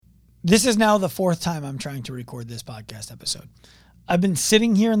This is now the fourth time I'm trying to record this podcast episode. I've been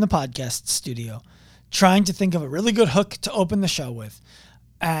sitting here in the podcast studio trying to think of a really good hook to open the show with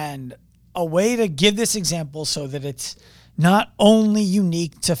and a way to give this example so that it's not only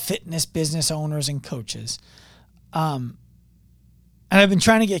unique to fitness business owners and coaches. And I've been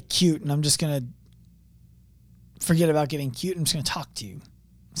trying to get cute, and I'm just going to forget about getting cute. I'm just going to talk to you.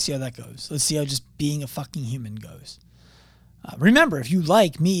 See how that goes. Let's see how just being a fucking human goes. Remember, if you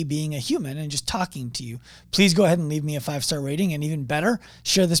like me being a human and just talking to you, please go ahead and leave me a 5-star rating, and even better,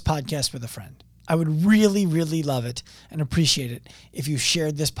 share this podcast with a friend. I would really, really love it and appreciate it if you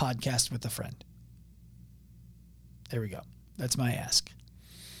shared this podcast with a friend. There we go. That's my ask.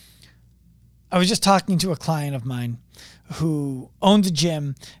 I was just talking to a client of mine who owns a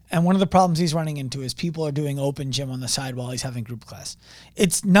gym, and one of the problems he's running into is people are doing open gym on the side while he's having group class.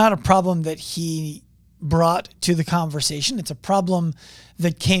 It's not a problem that he brought to the conversation. It's a problem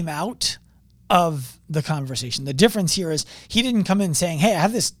that came out of the conversation. The difference here is he didn't come in saying, hey, I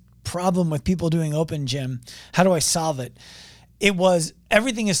have this problem with people doing open gym. How do I solve it? It was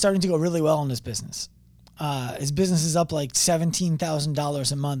everything is starting to go really well in his business. His business is up like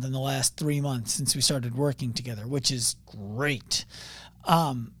 $17,000 a month in the last 3 months since we started working together, which is great.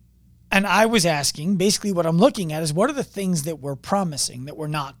 And I was asking, basically what I'm looking at is what are the things that we're promising that we're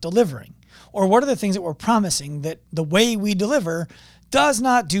not delivering? Or what are the things that we're promising that the way we deliver does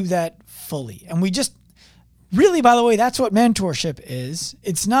not do that fully? And we just really, by the way, that's what mentorship is.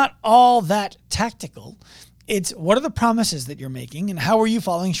 It's not all that tactical. It's what are the promises that you're making and how are you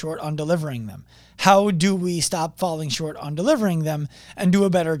falling short on delivering them? How do we stop falling short on delivering them and do a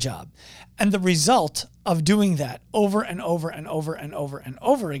better job? And the result of doing that over and over and over and over and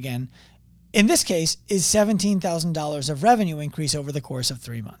over again, in this case, is $17,000 of revenue increase over the course of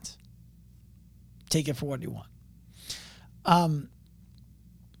 3 months. Take it for what you want.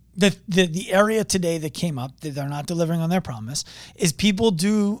 The area today that came up that they're not delivering on their promise is people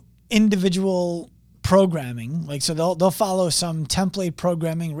do individual programming. Like, so they'll follow some template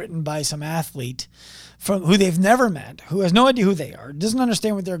programming written by some athlete from who they've never met, who has no idea who they are, doesn't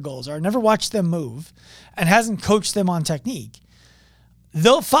understand what their goals are, never watched them move, and hasn't coached them on technique.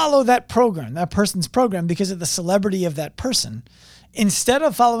 They'll follow that program, that person's program, because of the celebrity of that person, instead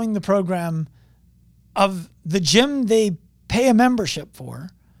of following the program of the gym they pay a membership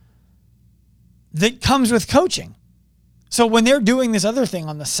for that comes with coaching. So when they're doing this other thing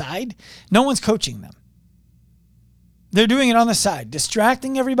on the side, no one's coaching them. They're doing it on the side,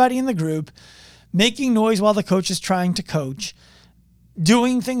 distracting everybody in the group, making noise while the coach is trying to coach,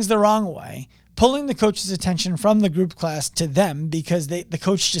 doing things the wrong way, pulling the coach's attention from the group class to them because the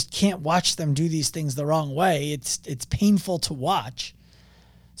coach just can't watch them do these things the wrong way. It's painful to watch.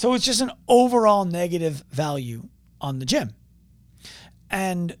 So it's just an overall negative value on the gym.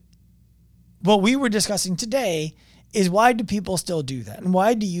 And what we were discussing today is why do people still do that? And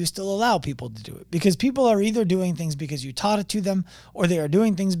why do you still allow people to do it? Because people are either doing things because you taught it to them, or they are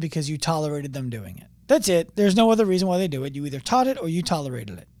doing things because you tolerated them doing it. That's it. There's no other reason why they do it. You either taught it or you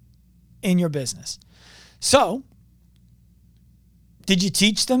tolerated it in your business. So, did you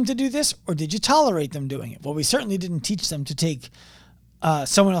teach them to do this, or did you tolerate them doing it? Well, we certainly didn't teach them to take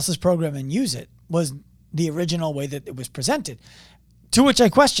someone else's program and use it, was the original way that it was presented. To which I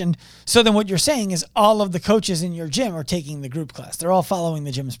questioned, so then what you're saying is all of the coaches in your gym are taking the group class. They're all following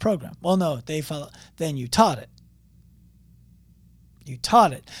the gym's program. Well, no, they follow. Then you taught it. You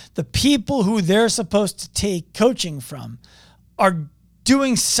taught it. The people who they're supposed to take coaching from are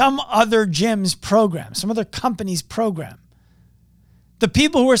doing some other gym's program, some other company's program. The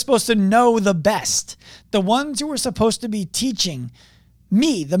people who are supposed to know the best, the ones who are supposed to be teaching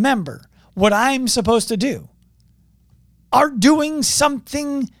me, the member, what I'm supposed to do, are doing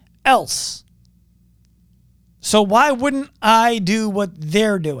something else. So why wouldn't I do what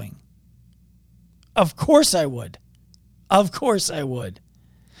they're doing? Of course I would. Of course I would.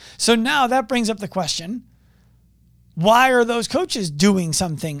 So now that brings up the question, why are those coaches doing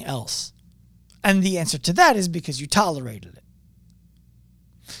something else? And the answer to that is because you tolerated it.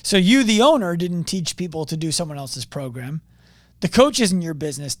 So you, the owner, didn't teach people to do someone else's program. The coaches in your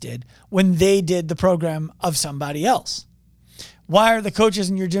business did when they did the program of somebody else. Why are the coaches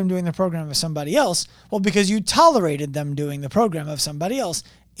in your gym doing the program of somebody else? Well, because you tolerated them doing the program of somebody else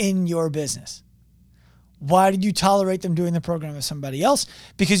in your business. Why did you tolerate them doing the program of somebody else?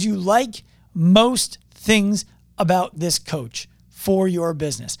 Because you like most things about this coach for your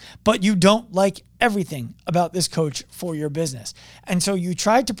business, but you don't like everything about this coach for your business. And so you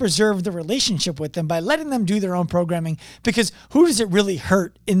try to preserve the relationship with them by letting them do their own programming, because who does it really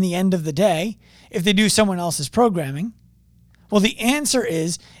hurt in the end of the day if they do someone else's programming? Well, the answer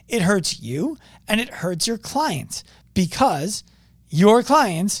is it hurts you and it hurts your clients because your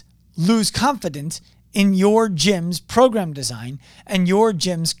clients lose confidence in your gym's program design and your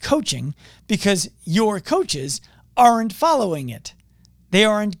gym's coaching because your coaches aren't following it. They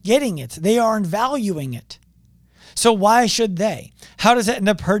aren't getting it. They aren't valuing it. So why should they? How does it end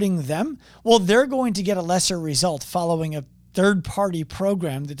up hurting them? Well, they're going to get a lesser result following a third-party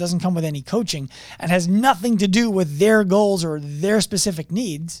program that doesn't come with any coaching and has nothing to do with their goals or their specific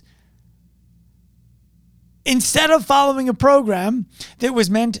needs, instead of following a program that was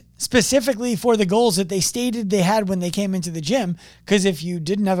meant specifically for the goals that they stated they had when they came into the gym. Because if you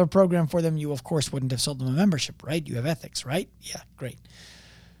didn't have a program for them, you of course wouldn't have sold them a membership, right? You have ethics, right? Yeah, great.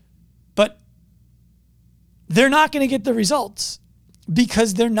 But they're not going to get the results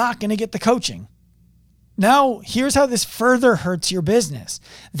because they're not going to get the coaching. Now, here's how this further hurts your business.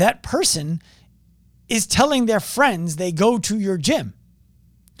 That person is telling their friends they go to your gym.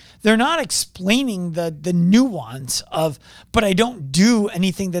 They're not explaining the nuance of, but I don't do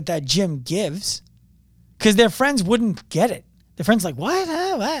anything that gym gives, because their friends wouldn't get it. Their friends like, what?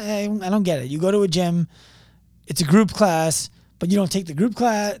 I don't get it. You go to a gym, it's a group class, but you don't take the group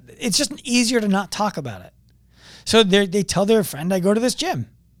class. It's just easier to not talk about it. So they tell their friend, I go to this gym.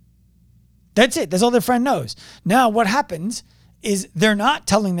 That's it. That's all their friend knows. Now, what happens is they're not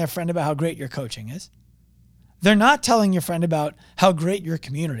telling their friend about how great your coaching is. They're not telling your friend about how great your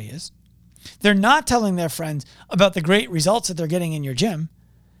community is. They're not telling their friends about the great results that they're getting in your gym.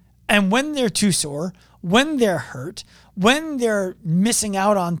 And when they're too sore, when they're hurt, when they're missing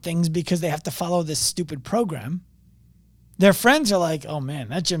out on things because they have to follow this stupid program, their friends are like, oh man,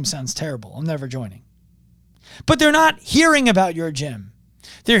 that gym sounds terrible. I'm never joining. But they're not hearing about your gym.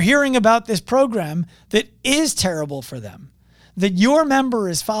 They're hearing about this program that is terrible for them, that your member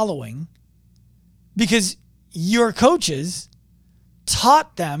is following because your coaches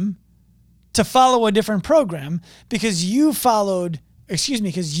taught them to follow a different program because you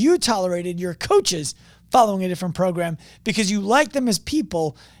tolerated your coaches following a different program because you like them as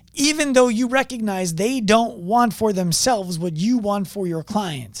people, even though you recognize they don't want for themselves what you want for your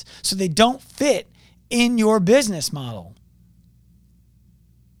clients. So they don't fit in your business model.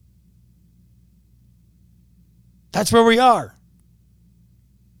 That's where we are.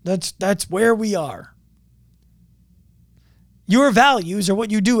 That's where we are. Your values are what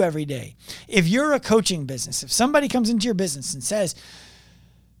you do every day. If you're a coaching business, if somebody comes into your business and says,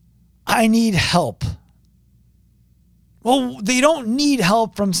 I need help. Well, they don't need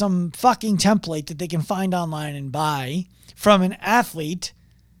help from some fucking template that they can find online and buy from an athlete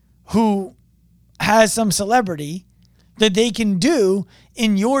who has some celebrity that they can do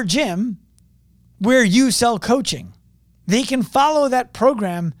in your gym where you sell coaching. They can follow that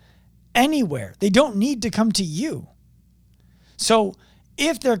program anywhere. They don't need to come to you. So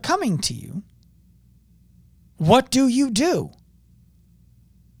if they're coming to you, what do you do?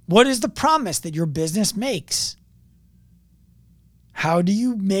 What is the promise that your business makes? How do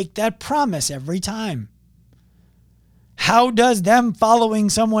you make that promise every time? How does them following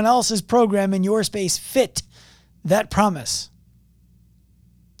someone else's program in your space fit that promise?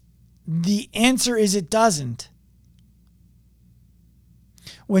 The answer is it doesn't.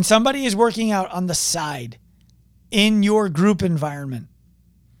 When somebody is working out on the side in your group environment,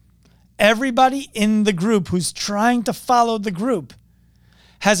 everybody in the group who's trying to follow the group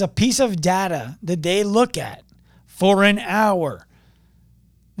has a piece of data that they look at for an hour.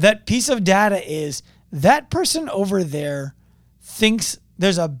 That piece of data is that person over there thinks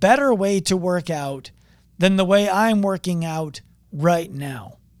there's a better way to work out than the way I'm working out right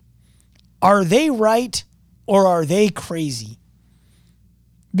now. Are they right or are they crazy?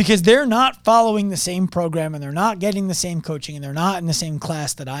 Because they're not following the same program and they're not getting the same coaching and they're not in the same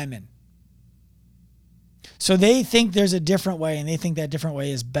class that I'm in. So they think there's a different way and they think that different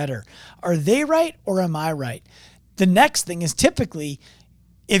way is better. Are they right or am I right? The next thing is typically,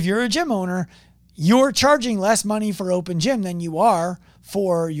 if you're a gym owner, you're charging less money for open gym than you are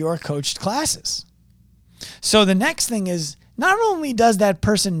for your coached classes. So the next thing is, not only does that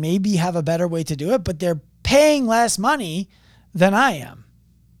person maybe have a better way to do it, but they're paying less money than I am.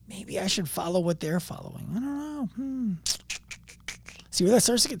 Maybe I should follow what they're following. I don't know. See where that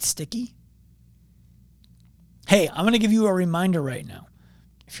starts to get sticky? Hey, I'm going to give you a reminder right now.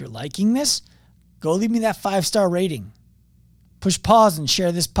 If you're liking this, go leave me that 5-star rating. Push pause and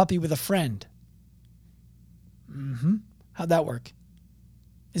share this puppy with a friend. How'd that work?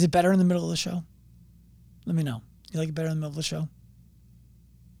 Is it better in the middle of the show? Let me know. You like it better in the middle of the show?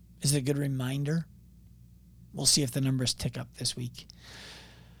 Is it a good reminder? We'll see if the numbers tick up this week.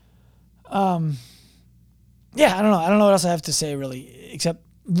 yeah, I don't know. I don't know what else I have to say really, except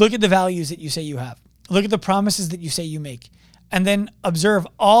look at the values that you say you have. Look at the promises that you say you make. And then observe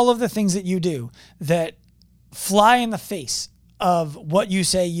all of the things that you do that fly in the face of what you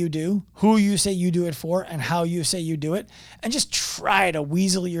say you do, who you say you do it for, and how you say you do it. And just try to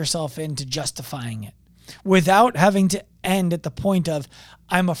weasel yourself into justifying it without having to end at the point of,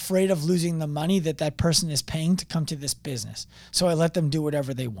 I'm afraid of losing the money that that person is paying to come to this business, so I let them do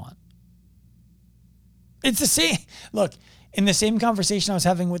whatever they want. It's the same. Look, in the same conversation I was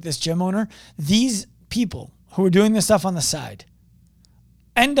having with this gym owner, these people who are doing this stuff on the side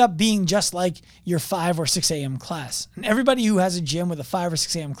end up being just like your 5 or 6 a.m. class. And everybody who has a gym with a 5 or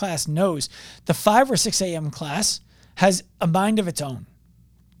 6 a.m. class knows the 5 or 6 a.m. class has a mind of its own,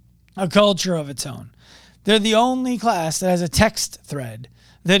 a culture of its own. They're the only class that has a text thread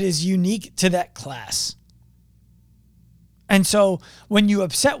that is unique to that class. And so when you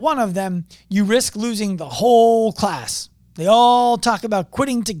upset one of them, you risk losing the whole class. They all talk about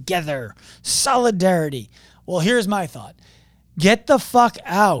quitting together, solidarity. Well, here's my thought. Get the fuck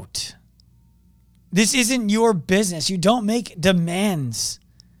out. This isn't your business. You don't make demands.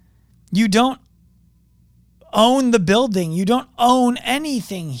 You don't own the building. You don't own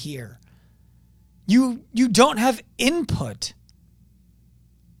anything here. You don't have input.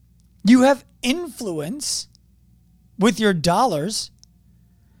 You have influence with your dollars,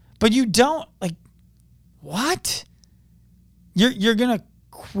 but you don't, like, what? You're going to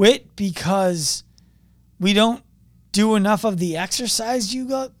quit because we don't do enough of the exercise you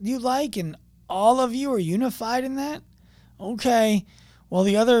like, and all of you are unified in that? Okay. Well,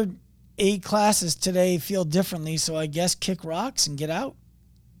 the other 8 classes today feel differently, so I guess kick rocks and get out.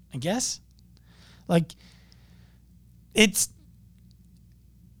 I guess. Like, it's,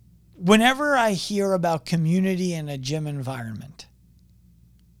 whenever I hear about community in a gym environment,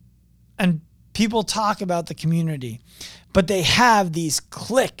 and people talk about the community, but they have these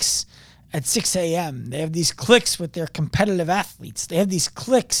cliques at 6 a.m. They have these cliques with their competitive athletes. They have these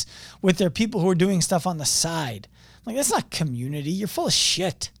cliques with their people who are doing stuff on the side. Like, that's not community. You're full of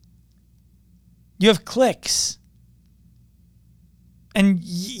shit. You have cliques. And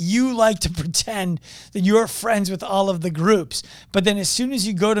you like to pretend that you're friends with all of the groups. But then as soon as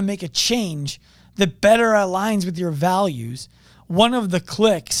you go to make a change that better aligns with your values, one of the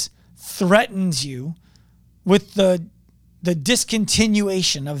cliques threatens you with the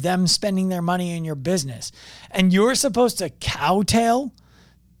discontinuation of them spending their money in your business. And you're supposed to kowtow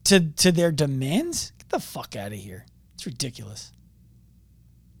to their demands? Get the fuck out of here. It's ridiculous.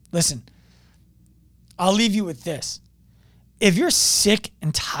 Listen, I'll leave you with this. If you're sick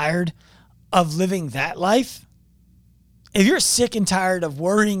and tired of living that life, if you're sick and tired of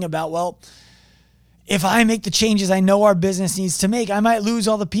worrying about, well, if I make the changes I know our business needs to make, I might lose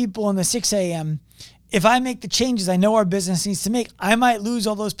all the people in the 6 a.m. If I make the changes I know our business needs to make, I might lose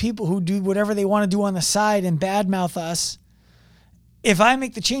all those people who do whatever they want to do on the side and badmouth us. If I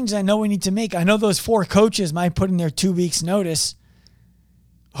make the changes I know we need to make, I know those 4 coaches might put in their 2 weeks notice.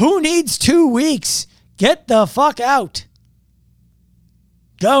 Who needs 2 weeks? Get the fuck out.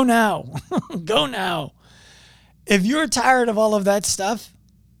 Go now. Go now. If you're tired of all of that stuff,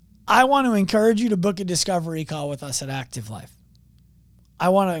 I want to encourage you to book a discovery call with us at Active Life. I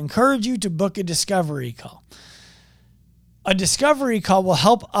want to encourage you to book a discovery call. A discovery call will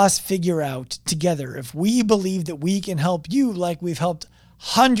help us figure out together if we believe that we can help you like we've helped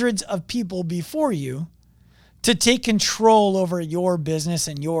hundreds of people before you to take control over your business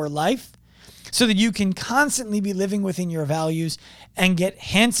and your life, so that you can constantly be living within your values and get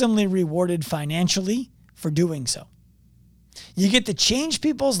handsomely rewarded financially for doing so. You get to change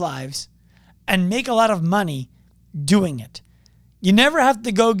people's lives and make a lot of money doing it. You never have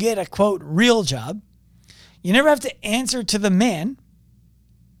to go get a, quote, real job. You never have to answer to the man.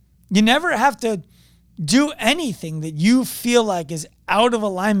 You never have to do anything that you feel like is out of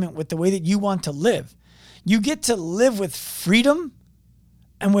alignment with the way that you want to live. You get to live with freedom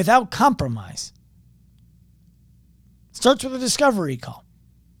and without compromise. Starts with a discovery call.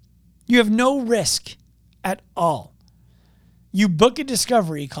 You have no risk at all. You book a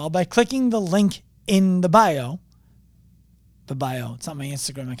discovery call by clicking the link in the bio. The bio, it's not my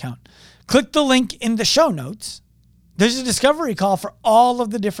Instagram account. Click the link in the show notes. There's a discovery call for all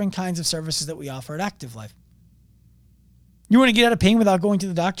of the different kinds of services that we offer at Active Life. You want to get out of pain without going to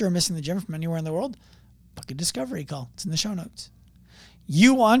the doctor or missing the gym from anywhere in the world? Book a discovery call. It's in the show notes.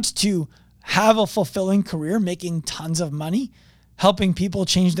 You want to have a fulfilling career, making tons of money, helping people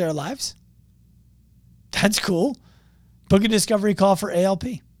change their lives? That's cool. Book a discovery call for ALP.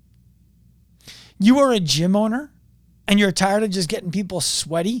 You are a gym owner and you're tired of just getting people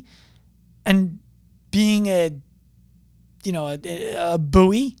sweaty and being a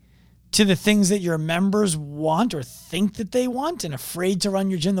buoy to the things that your members want or think that they want and afraid to run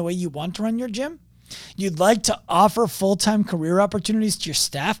your gym the way you want to run your gym. You'd like to offer full-time career opportunities to your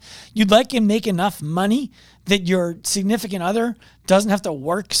staff. You'd like to make enough money that your significant other doesn't have to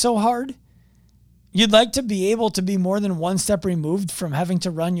work so hard. You'd like to be able to be more than one step removed from having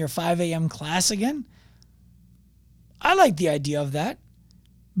to run your 5 a.m. class again. I like the idea of that.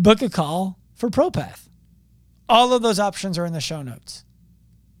 Book a call for ProPath. All of those options are in the show notes.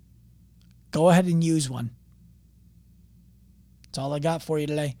 Go ahead and use one. That's all I got for you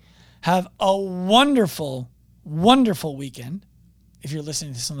today. Have a wonderful, wonderful weekend if you're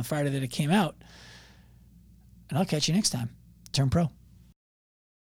listening to this on the Friday that it came out. And I'll catch you next time. Turn Pro.